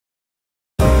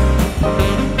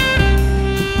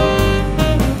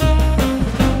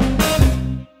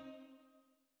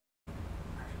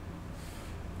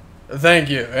Thank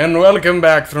you, and welcome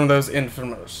back from those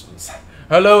infomercials.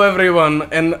 Hello everyone,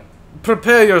 and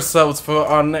prepare yourselves for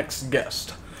our next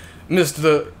guest,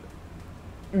 Mr.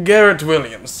 Garrett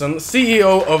Williamson,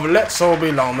 CEO of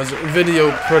letsallbeLlamas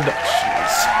Video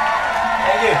Productions.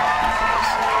 Thank you.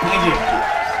 Thank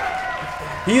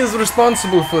you. He is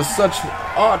responsible for such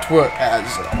artwork as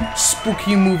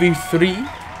Spooky Movie 3,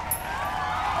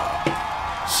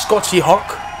 Scotchy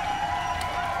Hawk,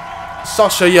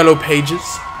 Sasha Yellow Pages,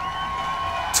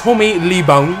 Tommy Lee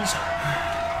Bones,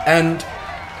 and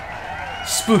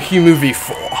Spooky Movie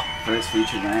 4. First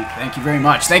featured, man. Thank you very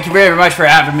much. Thank you very much for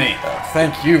having me.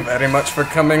 Thank you very much for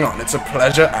coming on. It's a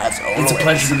pleasure as always. It's a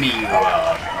pleasure to meet you,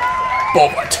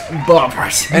 Bobert.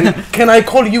 Bobert. And can I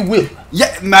call you Will?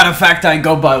 Yeah, matter of fact, I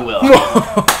go by Will.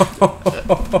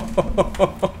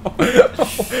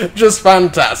 Just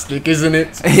fantastic, isn't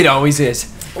it? It always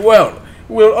is. Well,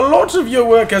 Will, a lot of your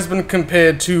work has been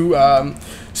compared to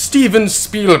Steven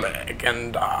Spielberg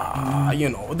and, you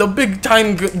know, the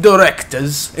big-time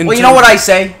directors. Well, you know what I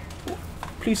say?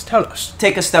 Please tell us.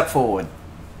 Take a step forward.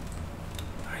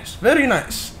 Nice, very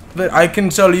nice. I can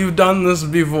tell you've done this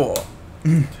before.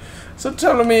 So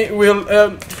tell me, Will,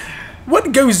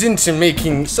 what goes into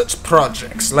making such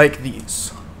projects like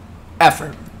these?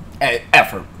 Effort.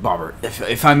 Effort, Bobert,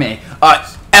 if I may.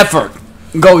 Effort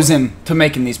goes into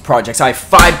making these projects. I have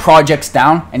 5 projects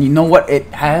down, and you know what it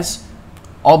has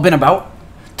all been about?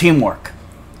 Teamwork,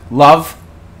 love,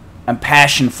 and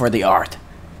passion for the art.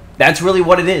 That's really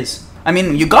what it is. I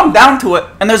mean, you come down to it,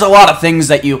 and there's a lot of things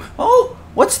that you, oh,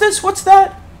 what's this, what's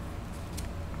that?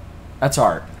 That's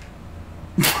art.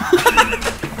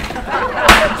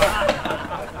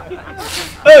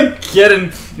 I'm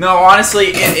kidding. No,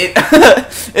 honestly, it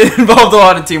it involved a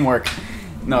lot of teamwork.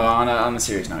 No, on a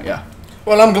serious note, yeah.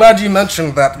 Well, I'm glad you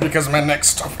mentioned that, because my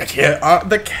next topic here are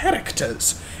the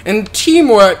characters. And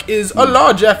teamwork is a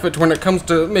large effort when it comes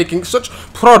to making such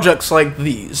projects like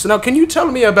these. Now, can you tell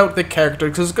me about the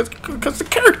characters? Because the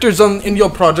characters in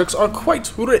your projects are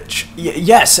quite rich.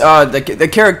 Yes, the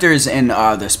characters in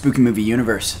the Spooky Movie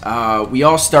universe. We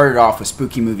all started off with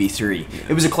Spooky Movie 3.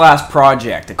 It was a class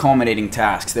project, a culminating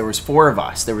task. There was 4 of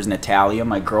us. There was Natalia,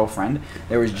 my girlfriend.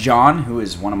 There was John, who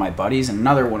is one of my buddies, and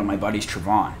another one of my buddies,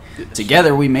 Trevon.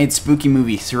 Together, we made Spooky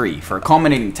Movie 3 for a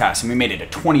culminating task, and we made it a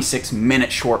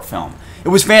 26-minute short film. It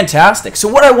was fantastic. So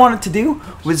what I wanted to do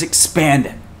was expand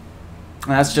it.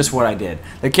 And that's just what I did.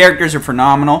 The characters are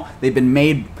phenomenal. They've been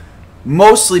made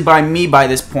mostly by me by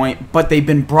this point, but they've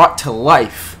been brought to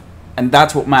life, and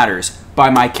that's what matters, by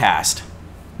my cast.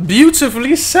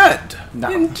 Beautifully said.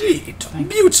 No. Indeed.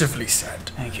 Beautifully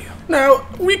said. Thank you. Now,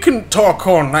 we can talk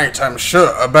all night, I'm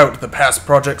sure, about the past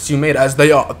projects you made, as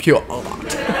they are pure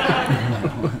art.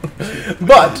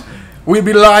 But we'd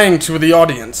be lying to the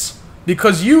audience,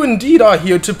 because you indeed are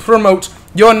here to promote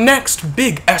your next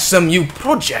big SMU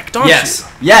project, aren't you?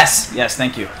 Yes,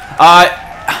 thank you.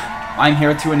 I'm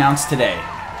here to announce today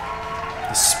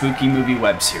the Spooky Movie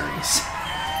web series.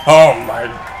 Oh my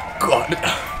god.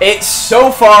 It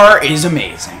so far is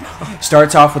amazing.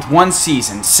 Starts off with 1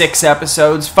 season, 6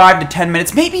 episodes, 5 to 10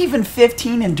 minutes, maybe even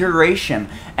 15 in duration,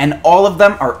 and all of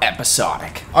them are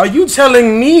episodic. Are you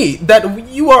telling me that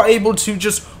you are able to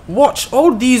just watch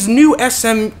all these new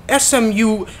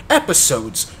SMU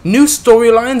episodes, new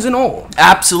storylines and all?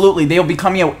 Absolutely. They'll be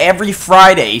coming out every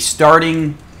Friday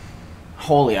starting...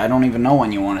 Holy, I don't even know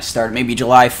when you want to start. Maybe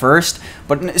July 1st,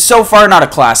 but so far not a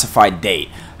classified date.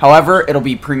 However, it'll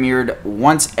be premiered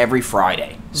once every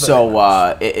Friday.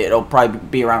 So it'll probably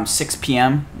be around 6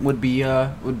 p.m. would be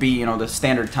you know, the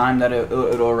standard time that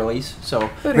it'll release. So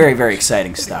very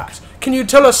exciting stuff. Can you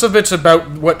tell us a bit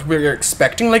about what we're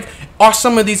expecting? Like, are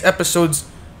some of these episodes,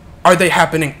 are they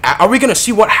happening? Are we gonna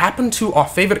see what happened to our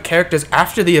favorite characters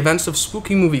after the events of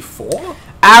Spooky Movie 4?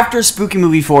 After Spooky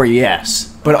Movie 4,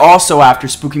 yes, but also after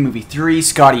Spooky Movie 3,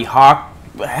 Scotty Hawk,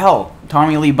 hell,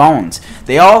 Tommy Lee Bones.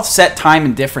 They all set time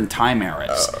in different time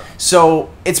eras. So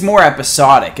it's more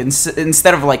episodic.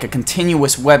 Instead of like a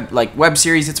continuous web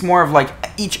series, it's more of like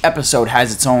each episode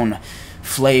has its own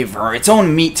flavor, its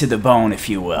own meat to the bone, if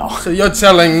you will. So you're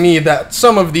telling me that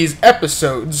some of these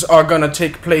episodes are gonna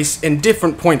take place in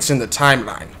different points in the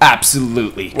timeline?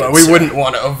 Absolutely. Well, we wouldn't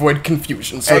want to avoid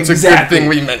confusion, so it's a good thing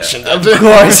we mentioned it. Of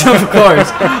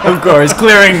course,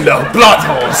 clearing the plot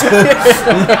holes.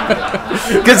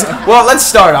 Because, well, let's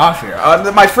start off here.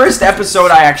 My first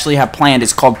episode I actually have planned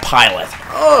is called Pilot.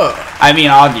 Oh. I mean,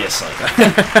 obviously.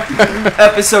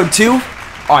 Episode 2.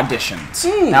 Auditions.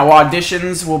 Now,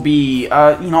 auditions will be,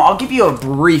 I'll give you a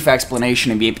brief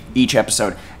explanation of each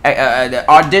episode.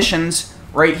 Auditions,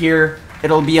 right here,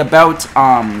 It'll be about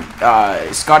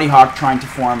Scotty Hawk trying to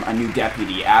form a new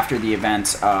deputy after the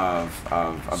events of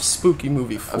Spooky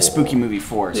Movie 4. Of Spooky Movie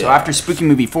 4. So after Spooky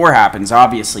Movie 4 happens,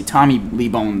 obviously Tommy Lee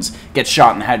Bones gets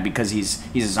shot in the head because he's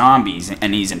a zombie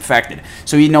and he's infected.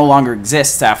 So he no longer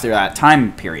exists after that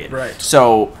time period. Right.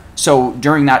 So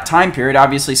during that time period,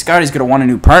 obviously Scotty's going to want a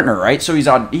new partner, right? So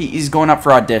he's going up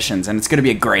for auditions, and it's going to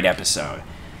be a great episode.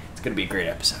 It's going to be a great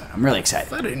episode. I'm really excited.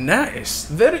 Very nice.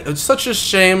 It's such a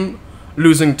shame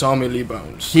losing Tommy Lee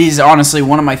Bones. He's honestly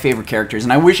one of my favorite characters,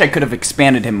 and I wish I could have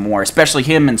expanded him more, especially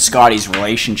him and Scotty's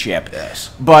relationship.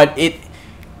 Yes. But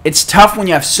it's tough when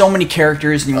you have so many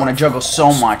characters and you want to juggle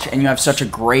so much, and you have such a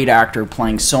great actor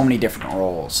playing so many different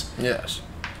roles. Yes.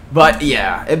 But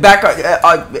yeah, back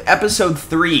episode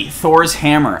 3, Thor's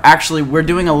Hammer. Actually, we're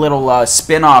doing a little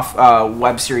spin-off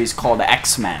web series called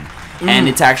X-Men, and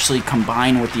it's actually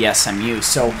combined with the SMU.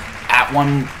 So at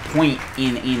one point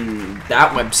in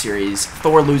that web series,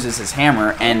 Thor loses his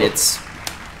hammer, and it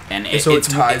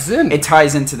ties in. It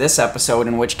ties into this episode,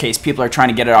 in which case people are trying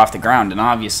to get it off the ground, and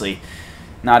obviously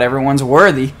not everyone's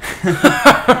worthy.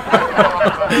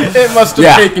 It must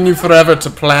have taken you forever to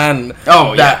plan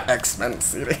that X-Men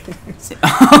series.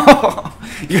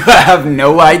 You have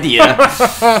no idea.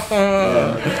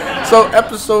 So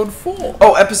episode 4.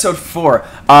 Oh, episode 4.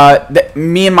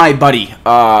 Me and my buddy,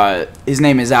 his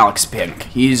name is Alex Pink.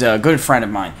 He's a good friend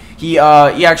of mine. He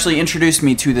actually introduced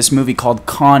me to this movie called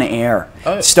Con Air.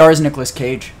 It stars Nicolas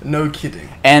Cage. No kidding.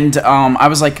 And I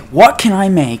was like, what can I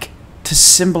make to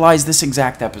symbolize this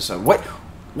exact episode?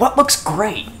 What looks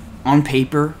great on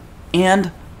paper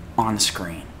and on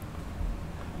screen?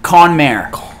 Con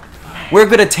Mare. We're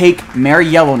going to take Mare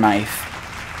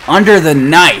Yellowknife under the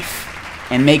knife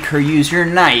and make her use her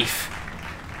knife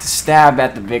to stab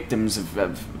at the victims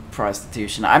of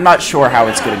prostitution. I'm not sure how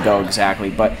it's going to go exactly,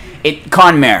 but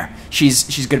Con Mare.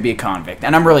 She's going to be a convict,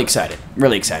 and I'm really excited.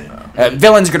 Really excited.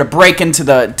 Villain's going to break into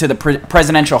the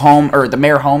presidential home, or the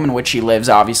mayor home in which she lives,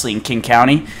 obviously in King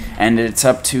County, and it's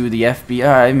up to the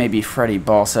FBI, maybe Freddie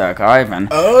Ballsack Ivan,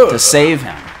 to save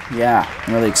him. Yeah,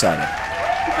 I'm really excited.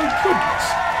 My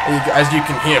goodness. As you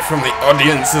can hear from the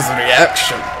audience's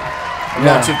reaction,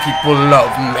 lots of people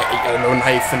love Mayor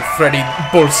Yellowknife and Freddie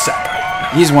Ballsack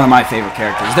Ivan. He's one of my favorite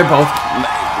characters. They're both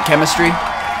chemistry.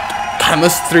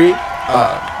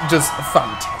 Just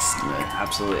fantastic.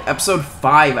 Absolutely. Episode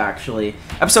 5, actually.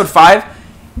 Episode 5,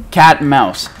 Cat and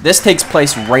Mouse. This takes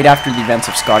place right after the events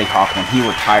of Scotty Hawk when he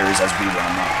retires, as we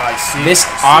well know. I see. This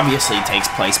obviously takes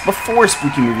place before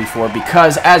Spooky Movie 4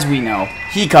 because, as we know,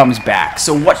 he comes back.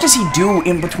 So what does he do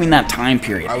in between that time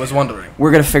period? I was wondering.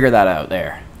 We're going to figure that out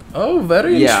there. Oh,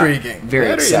 very intriguing.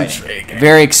 Very exciting.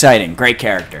 Very exciting. Great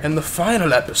character. And the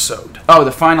final episode. Oh,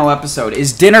 the final episode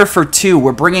is Dinner for Two.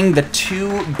 We're bringing the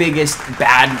 2 biggest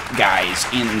bad guys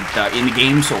in the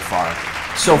game so far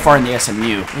in the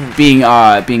SMU, being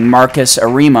Marcus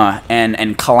Arima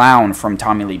and Clown from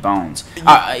Tommy Lee Bones.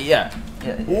 Wow.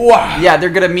 Yeah, they're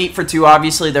gonna meet for 2.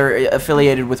 Obviously, they're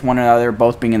affiliated with one another,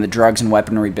 both being in the drugs and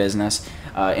weaponry business,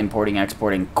 importing,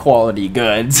 exporting quality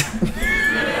goods.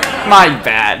 My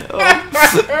bad.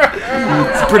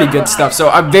 It's pretty good stuff. So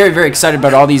I'm very, very excited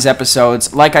about all these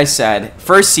episodes. Like I said,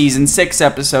 first season, 6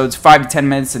 episodes, 5 to 10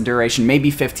 minutes in duration,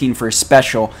 maybe 15 for a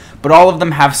special, but all of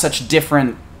them have such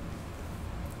different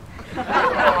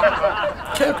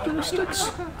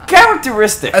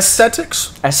characteristics.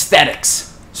 Aesthetics.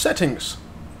 Settings.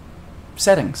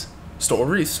 Stories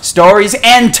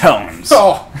and tones.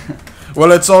 Oh.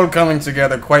 Well, it's all coming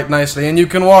together quite nicely, and you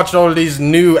can watch all these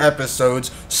new episodes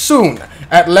soon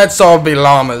at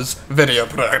letsallbeLlamas Video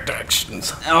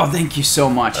Productions. Oh, thank you so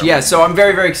much. Yeah, so I'm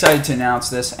very, very excited to announce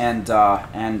this, and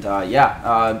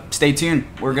stay tuned.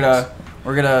 We're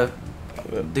gonna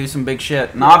do some big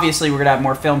shit, and obviously we're gonna have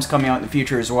more films coming out in the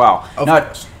future as well. Of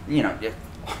course.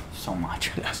 So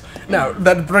much. Yes. Now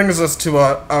that brings us to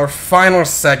our final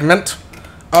segment,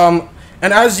 and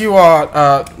as you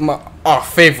are our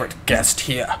favorite guest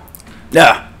here.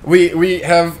 Yeah. We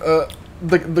have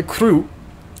the crew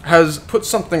has put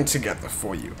something together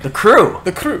for you. The crew.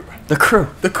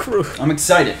 I'm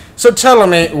excited. So tell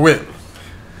me, Will,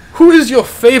 who is your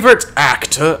favorite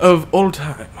actor of all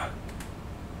time?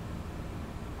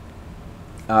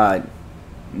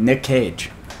 Nick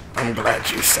Cage. I'm glad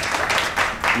you said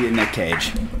that. Yeah, Nick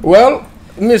Cage. Well,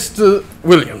 Mr.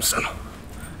 Williamson,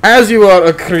 as you are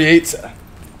a creator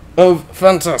of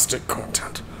fantastic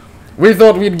content, we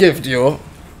thought we'd gift you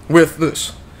with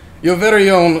this, your very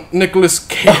own Nicolas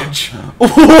Cage.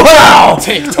 Wow!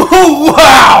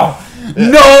 Wow! Yes.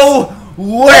 No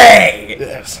way!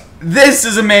 Yes. This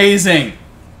is amazing.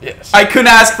 Yes. I couldn't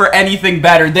ask for anything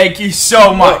better. Thank you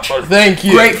so much. Thank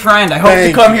you. Great friend. I hope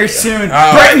to come here soon.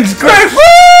 Britain's great. Woo!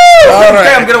 All right.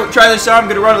 Okay, I'm gonna try this on. I'm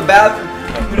gonna run to the bathroom.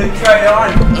 I'm gonna try it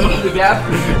on. Go to the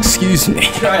bathroom. Excuse me.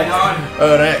 Try it on.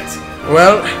 All right.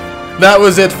 Well, that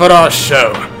was it for our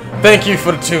show. Thank you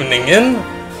for tuning in.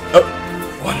 Oh,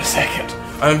 1 second.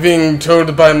 I'm being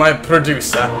told by my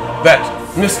producer that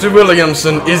Mr.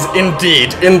 Williamson is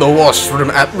indeed in the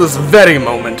washroom at this very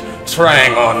moment,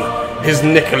 trying on his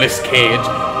Nicolas Cage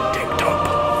tank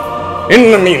top.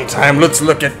 In the meantime, let's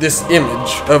look at this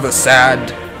image of a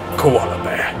sad koala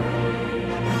bear.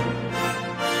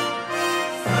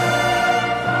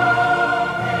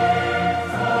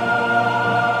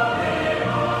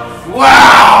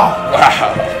 Wow!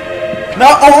 Wow.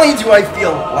 Not only do I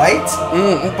feel light,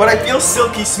 but I feel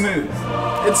silky smooth.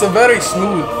 It's a very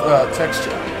smooth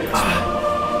texture.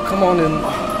 Come on in.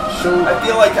 Show. I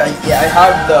feel like I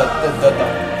have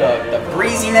the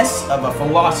breeziness of a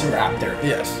velociraptor.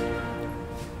 Yes.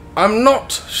 I'm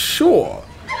not sure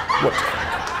what.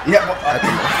 Yeah.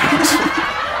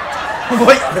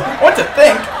 Wait, what to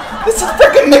think? This is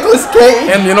freaking Nicolas Cage.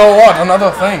 And you know what?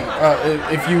 Another thing.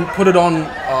 If you put it on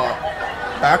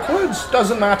backwards,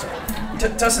 doesn't matter.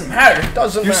 Doesn't matter.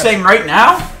 Doesn't You're matter. saying right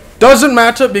now? Doesn't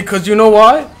matter because you know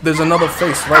why? There's another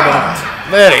face right on it.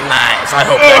 Very nice. I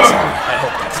hope that's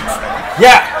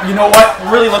Yeah, you know what?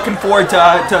 Really looking forward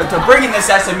to bringing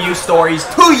this SMU stories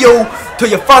to you, to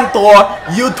your front door,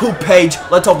 YouTube page,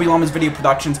 Let's All Be Llamas Video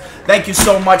Productions. Thank you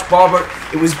so much, Bobert.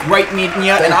 It was great meeting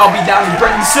you, and I'll be down in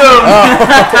Britain soon.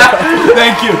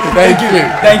 Thank you. Thank you.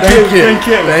 Thank you. Thank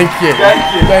you. Thank you. Thank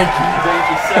you. Thank you. Thank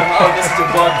you so much. Oh, this is a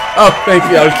bug. Oh, thank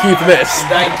you. I'll keep this.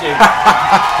 Thank you.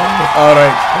 All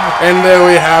right. And there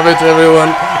we have it,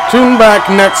 everyone. Tune back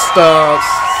next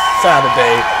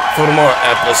Saturday for more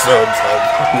episodes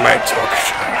of my talk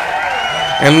show.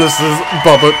 And this is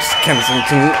Bobert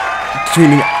Kensington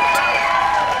tuning out.